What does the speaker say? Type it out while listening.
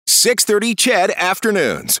6:30 CHED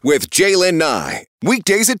Afternoons with Jaylen Nye.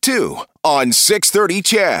 Weekdays at 2 on 6:30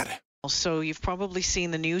 CHED. So you've probably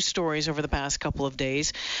seen the news stories over the past couple of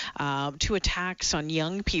days, 2 attacks on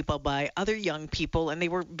young people by other young people, and they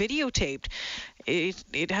were videotaped.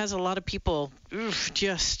 It has a lot of people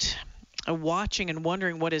just watching and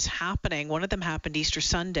wondering what is happening. One of them happened Easter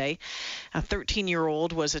Sunday. A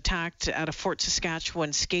 13-year-old was attacked at a Fort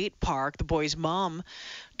Saskatchewan skate park. The boy's mom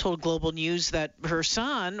told Global News that her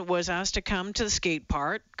son was asked to come to the skate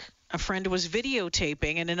park. A friend was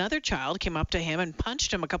videotaping, and another child came up to him and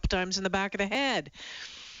punched him a couple times in the back of the head.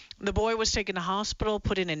 The boy was taken to hospital,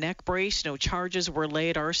 put in a neck brace. No charges were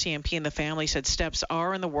laid. RCMP and the family said steps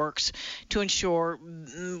are in the works to ensure,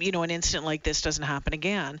 an incident like this doesn't happen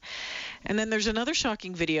again. And then there's another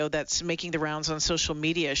shocking video that's making the rounds on social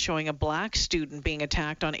media showing a black student being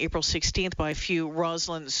attacked on April 16th by a few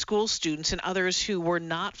Rossland school students and others who were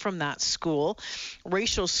not from that school.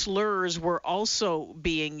 Racial slurs were also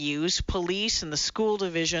being used. Police and the school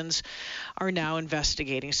divisions are now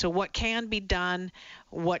investigating. So what can be done?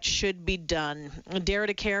 What should be done? Dare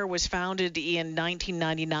to Care was founded in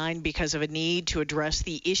 1999 because of a need to address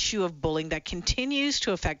the issue of bullying that continues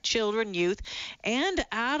to affect children, youth, and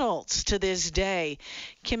adults to this day.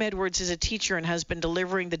 Kim Edwards is a teacher and has been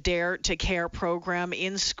delivering the Dare to Care program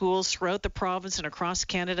in schools throughout the province and across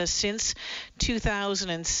Canada since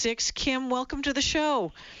 2006. Kim, welcome to the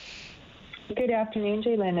show. Good afternoon,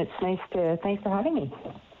 Jaylen. Thanks for having me.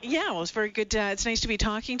 Yeah, well, it's very good. It's nice to be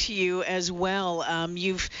talking to you as well.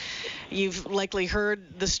 You've likely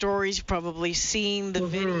heard the stories, you've probably seen the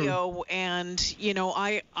video, and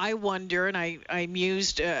I wonder, and I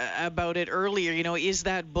mused about it earlier. Is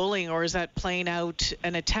that bullying or is that playing out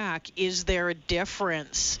an attack? Is there a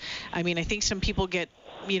difference? I mean, I think some people get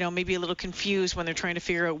maybe a little confused when they're trying to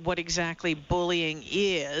figure out what exactly bullying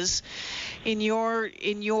is. In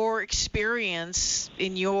your experience,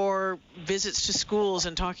 in your visits to schools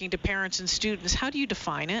and talking to parents and students, how do you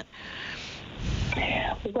define it?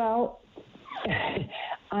 Well,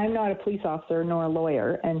 I'm not a police officer nor a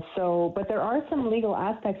lawyer, but there are some legal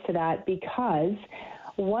aspects to that because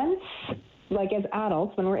as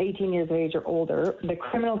adults, when we're 18 years of age or older, the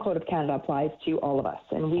Criminal Code of Canada applies to all of us,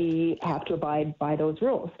 and we have to abide by those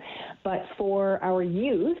rules. But for our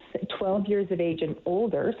youth, 12 years of age and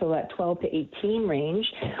older, so that 12 to 18 range,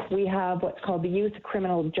 we have what's called the Youth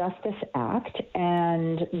Criminal Justice Act,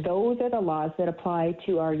 and those are the laws that apply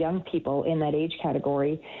to our young people in that age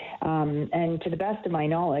category. And to the best of my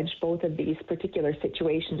knowledge, both of these particular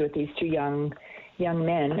situations with these two young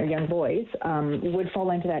men or young boys would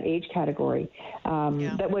fall into that age category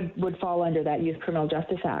that would fall under that Youth Criminal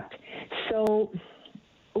Justice Act. So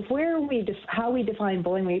how we define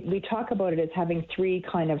bullying, we talk about it as having 3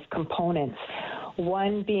 kind of components.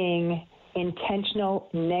 One being intentional,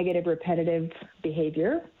 negative, repetitive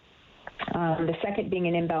behavior. The second being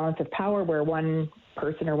an imbalance of power where one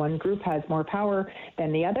person or one group has more power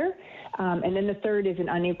than the other. And then the third is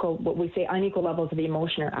unequal levels of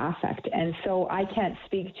emotion or affect. And so I can't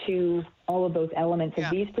speak to all of those elements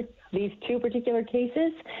of these 2 particular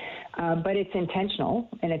cases, but it's intentional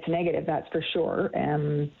and it's negative, that's for sure.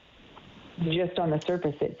 Just on the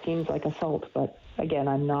surface, it seems like assault, but again,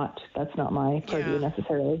 that's not my purview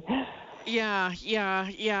necessarily. Yeah,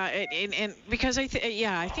 and because I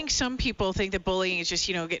think some people think that bullying is just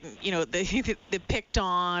getting they picked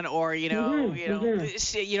on or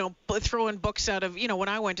throwing books out of when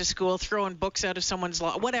I went to school, throwing books out of someone's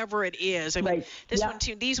law, whatever it is. I mean,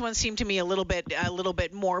 these ones seem to me a little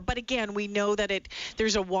bit more, but again, we know that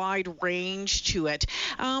there's a wide range to it.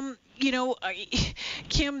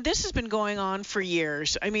 Kim, this has been going on for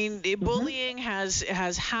years. I mean, bullying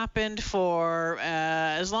has happened for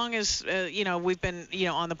as long as we've been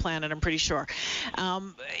on the planet, I'm pretty sure. Are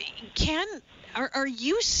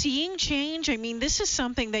you seeing change? I mean, this is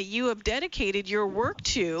something that you have dedicated your work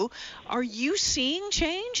to. Are you seeing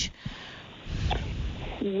change?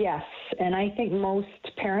 Yes, and I think most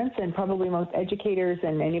parents and probably most educators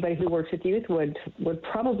and anybody who works with youth would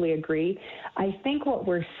probably agree. I think what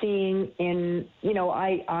we're seeing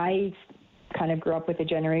I kind of grew up with a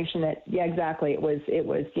generation that, exactly, it was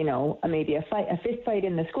maybe a fist fight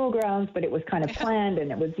in the school grounds, but it was kind of planned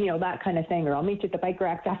and it was, that kind of thing, or I'll meet you at the bike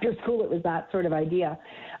racks after school. It was that sort of idea,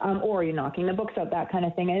 or you're knocking the books out, that kind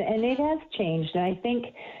of thing. And it has changed. And I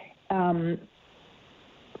think,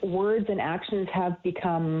 words and actions have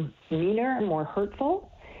become meaner and more hurtful,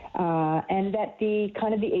 and that the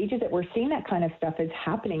ages that we're seeing that kind of stuff is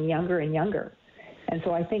happening younger and younger. And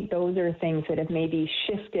so I think those are things that have maybe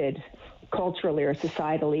shifted culturally or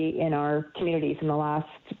societally in our communities in the last,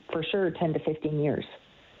 for sure, 10 to 15 years.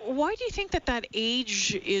 why do you think that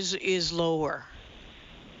age is lower?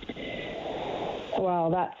 Well,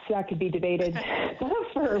 that could be debated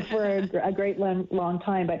for a great long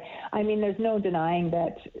time. But I mean, there's no denying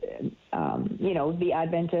that, the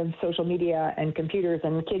advent of social media and computers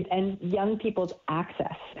and kids and young people's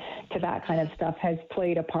access to that kind of stuff has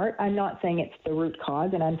played a part. I'm not saying it's the root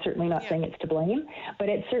cause, and I'm certainly not saying it's to blame, but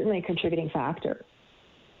it's certainly a contributing factor.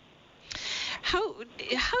 How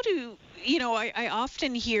do I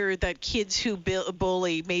often hear that kids who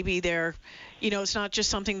bully, maybe they're, it's not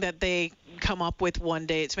just something that they come up with one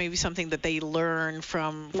day. It's maybe something that they learn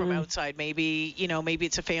from outside. Maybe maybe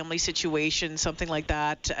it's a family situation, something like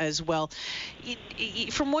that as well.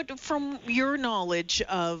 From your knowledge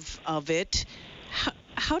of it,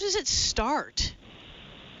 how does it start?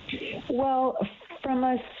 Well, from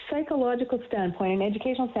a psychological standpoint, an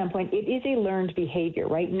educational standpoint, it is a learned behavior,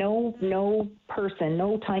 right? No person,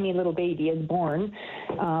 no tiny little baby is born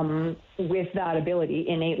with that ability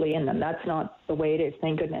innately in them. That's not the way it is,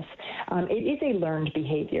 thank goodness. It is a learned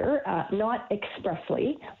behavior, not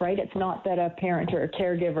expressly, right? It's not that a parent or a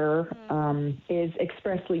caregiver is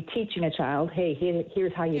expressly teaching a child, hey,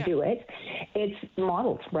 here's how you do it. It's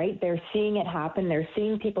modeled, right? They're seeing it happen. They're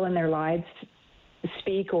seeing people in their lives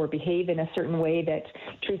speak or behave in a certain way that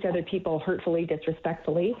treats other people hurtfully,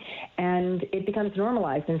 disrespectfully, and it becomes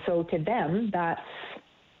normalized. And so to them, that's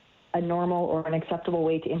a normal or an acceptable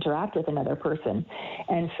way to interact with another person.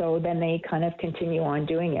 And so then they kind of continue on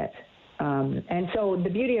doing it. And so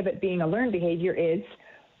the beauty of it being a learned behavior is,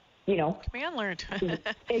 can be unlearned.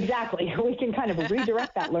 Exactly. We can kind of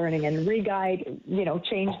redirect that learning and re-guide,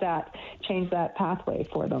 change that pathway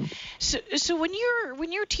for them. So when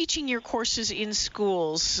you're teaching your courses in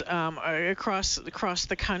schools across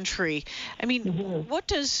the country, I mean, what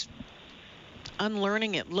does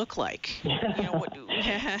unlearning it look like?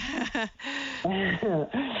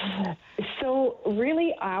 So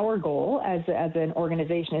really our goal as an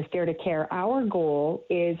organization, as Dare to Care, our goal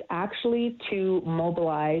is actually to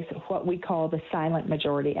mobilize what we call the silent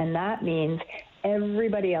majority. And that means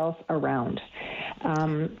everybody else around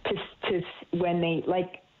to when they,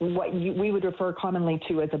 like what we would refer commonly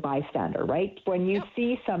to as a bystander, right? When you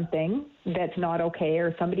see something that's not okay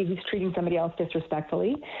or somebody who's treating somebody else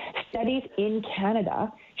disrespectfully, studies in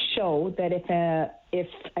Canada show that if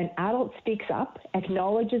an adult speaks up,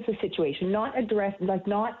 acknowledges the situation, not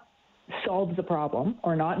solves the problem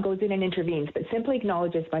or not goes in and intervenes, but simply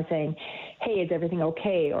acknowledges by saying, hey, is everything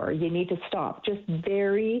okay? Or you need to stop, just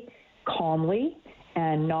very calmly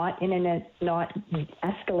and not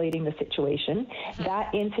escalating the situation,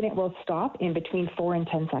 that incident will stop in between 4 and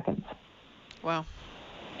 10 seconds. Wow.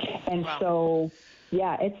 And so,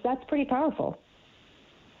 that's pretty powerful.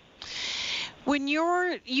 When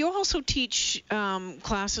you also teach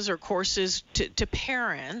classes or courses to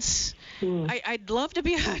parents, I'd love to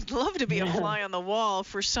be a fly on the wall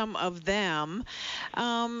for some of them.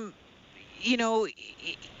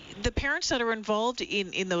 The parents that are involved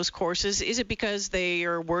in those courses, is it because they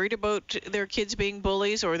are worried about their kids being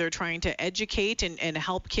bullies, or they're trying to educate and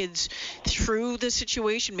help kids through the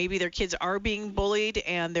situation? Maybe their kids are being bullied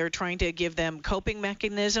and they're trying to give them coping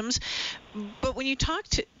mechanisms. But when you talk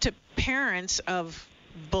to parents of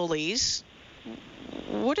bullies,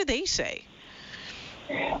 what do they say?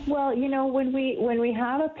 Well, when we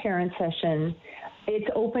have a parent session, it's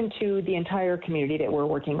open to the entire community that we're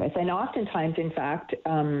working with. And oftentimes, in fact,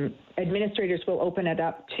 administrators will open it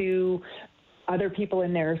up to other people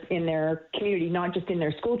in their community, not just in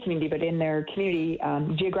their school community, but in their community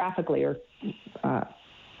geographically or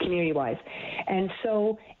community-wise. And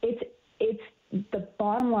so it's the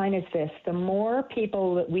bottom line is this: the more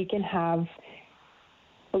people that we can have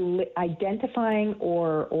identifying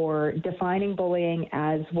or defining bullying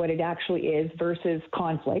as what it actually is versus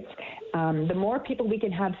conflict, the more people we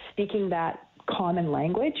can have speaking that common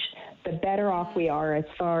language, the better off we are as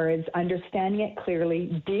far as understanding it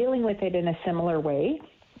clearly, dealing with it in a similar way.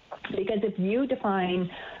 Because if you define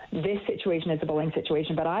this situation as a bullying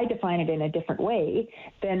situation, but I define it in a different way,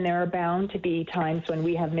 then there are bound to be times when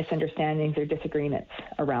we have misunderstandings or disagreements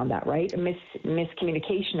around that, right?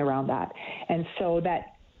 Miscommunication around that. And so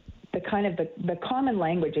that the common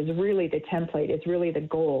language is really the template, is really the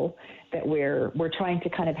goal that we're trying to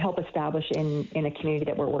kind of help establish in a community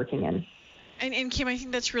that we're working in. And Kim, I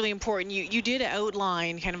think that's really important. You did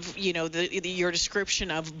outline kind of, your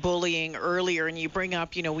description of bullying earlier, and you bring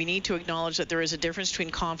up, we need to acknowledge that there is a difference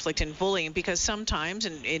between conflict and bullying, because sometimes,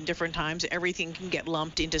 and in different times, everything can get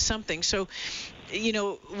lumped into something. So,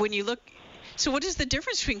 when you look, so what is the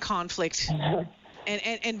difference between conflict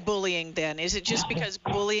and bullying then? Is it just because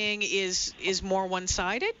bullying is more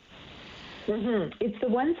one-sided? Mm-hmm. It's the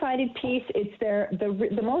one-sided piece. It's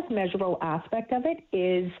the most measurable aspect of it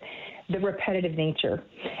is the repetitive nature.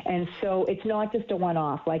 And so it's not just a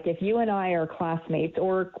one-off. Like if you and I are classmates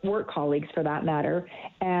or work colleagues for that matter,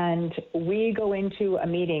 and we go into a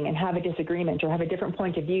meeting and have a disagreement or have a different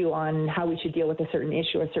point of view on how we should deal with a certain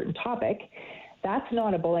issue, a certain topic, that's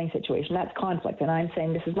not a bullying situation. That's conflict. And I'm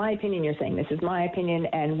saying, this is my opinion. You're saying, this is my opinion.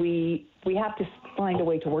 And we have to find a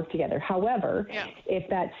way to work together. However, if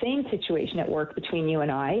that same situation at work between you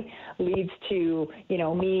and I leads to,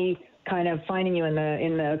 me kind of finding you in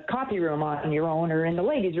the coffee room on your own, or in the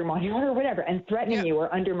ladies' room on your own, or whatever, and threatening you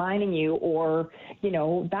or undermining you, or,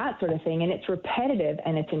 that sort of thing, and it's repetitive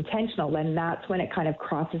and it's intentional, then that's when it kind of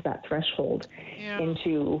crosses that threshold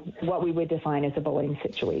into what we would define as a bullying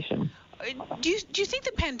situation. Do you think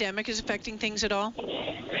the pandemic is affecting things at all?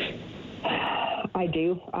 I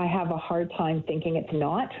do. I have a hard time thinking it's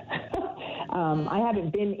not. I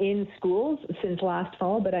haven't been in schools since last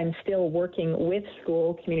fall, but I'm still working with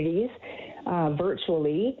school communities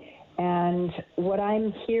virtually. And what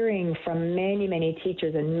I'm hearing from many, many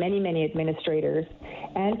teachers and many, many administrators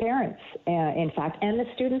and parents, in fact, and the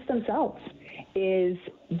students themselves, is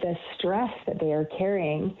the stress that they are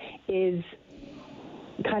carrying is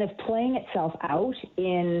kind of playing itself out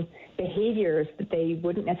in behaviors that they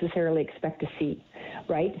wouldn't necessarily expect to see,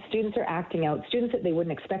 right? Students are acting out, students that they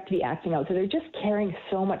wouldn't expect to be acting out. So they're just carrying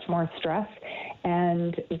so much more stress,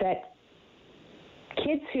 and that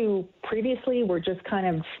kids who previously were just kind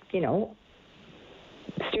of,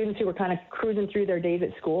 students who were kind of cruising through their days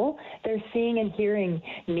at school, they're seeing and hearing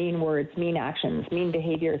mean words, mean actions, mean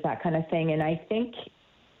behaviors, that kind of thing. And I think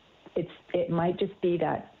it might just be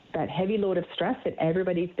that heavy load of stress that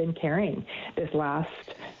everybody's been carrying this last,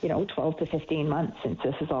 12 to 15 months since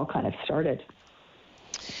this has all kind of started.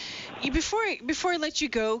 Before I let you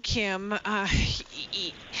go, Kim,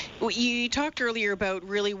 you talked earlier about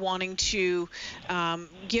really wanting to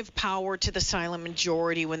give power to the silent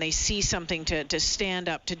majority when they see something, to stand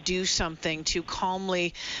up, to do something, to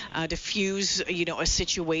calmly diffuse, a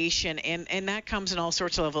situation, and that comes in all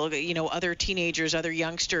sorts of levels. Other teenagers, other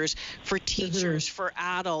youngsters, for teachers, for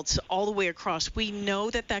adults, all the way across. We know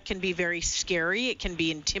that can be very scary. It can be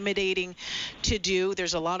intimidating to do.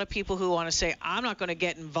 There's a lot of people who want to say, I'm not going to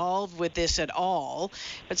get involved with this at all,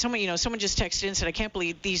 but someone just texted in and said, I can't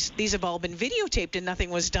believe these have all been videotaped and nothing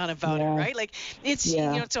was done about it, right? Like it's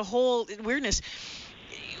it's a whole weirdness.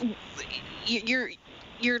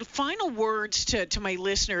 Your final words to my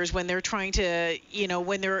listeners when they're trying to,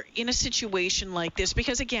 when they're in a situation like this,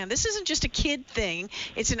 because again, this isn't just a kid thing,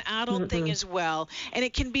 it's an adult thing as well, and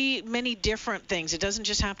it can be many different things. It doesn't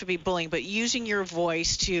just have to be bullying, but using your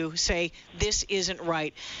voice to say this isn't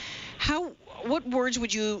right. What words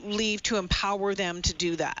would you leave to empower them to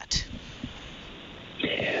do that?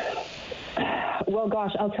 Well,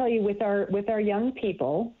 gosh, I'll tell you, with our young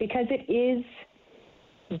people, because it is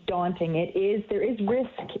daunting, there is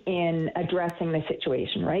risk in addressing the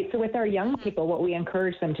situation, right? So with our young people, what we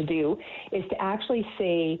encourage them to do is to actually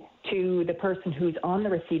say to the person who's on the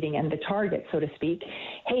receiving end, the target, so to speak,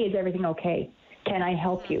 hey, is everything okay? Can I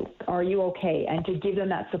help you? Are you okay? And to give them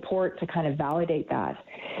that support to kind of validate that.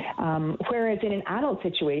 Whereas in an adult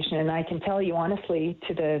situation, and I can tell you honestly,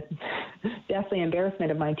 to the definitely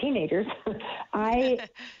embarrassment of my teenagers, I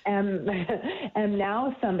am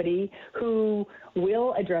now somebody who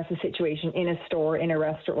will address a situation in a store, in a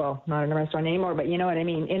restaurant, well, not in a restaurant anymore, but you know what I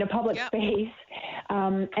mean, in a public space.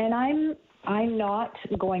 And I'm not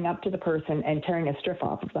going up to the person and tearing a strip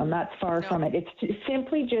off of them. That's far from it. It's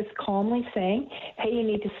simply just calmly saying, hey, you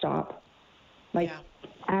need to stop.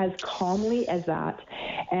 As calmly as that.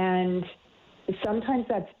 And sometimes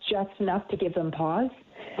that's just enough to give them pause,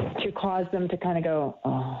 to cause them to kind of go,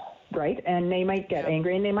 oh, right? And they might get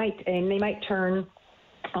angry, and they might turn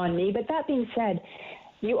on me. But that being said,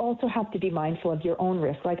 you also have to be mindful of your own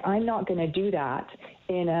risk. Like, I'm not going to do that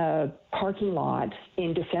in a parking lot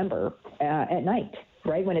in December at night,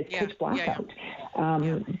 right, when it's pitch black out.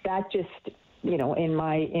 That just, in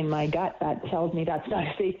my gut, that tells me that's not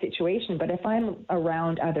a safe situation. But if I'm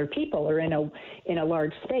around other people or in a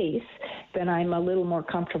large space, then I'm a little more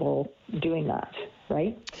comfortable doing that,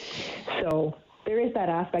 right? So there is that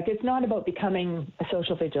aspect. It's not about becoming a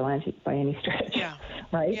social vigilante by any stretch,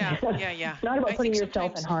 right? Yeah. It's not about putting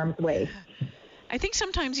yourself in harm's way. I think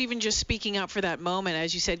sometimes even just speaking up for that moment,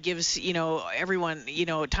 as you said, gives, everyone,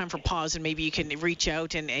 time for pause, and maybe you can reach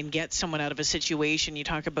out and get someone out of a situation. You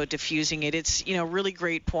talk about diffusing it. It's, really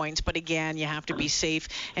great points. But again, you have to be safe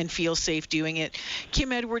and feel safe doing it.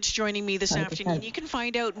 Kim Edwards joining me this 100%. Afternoon. You can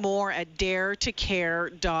find out more at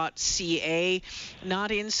daretocare.ca.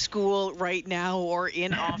 Not in school right now or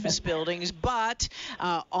in office buildings, but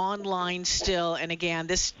online still. And again,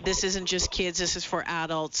 this isn't just kids. This is for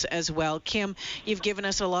adults as well. Kim, you've given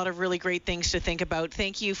us a lot of really great things to think about.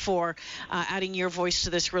 Thank you for adding your voice to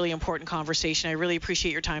this really important conversation. I really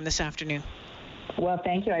appreciate your time this afternoon. Well,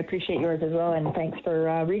 thank you. I appreciate yours as well, and thanks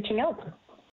for reaching out.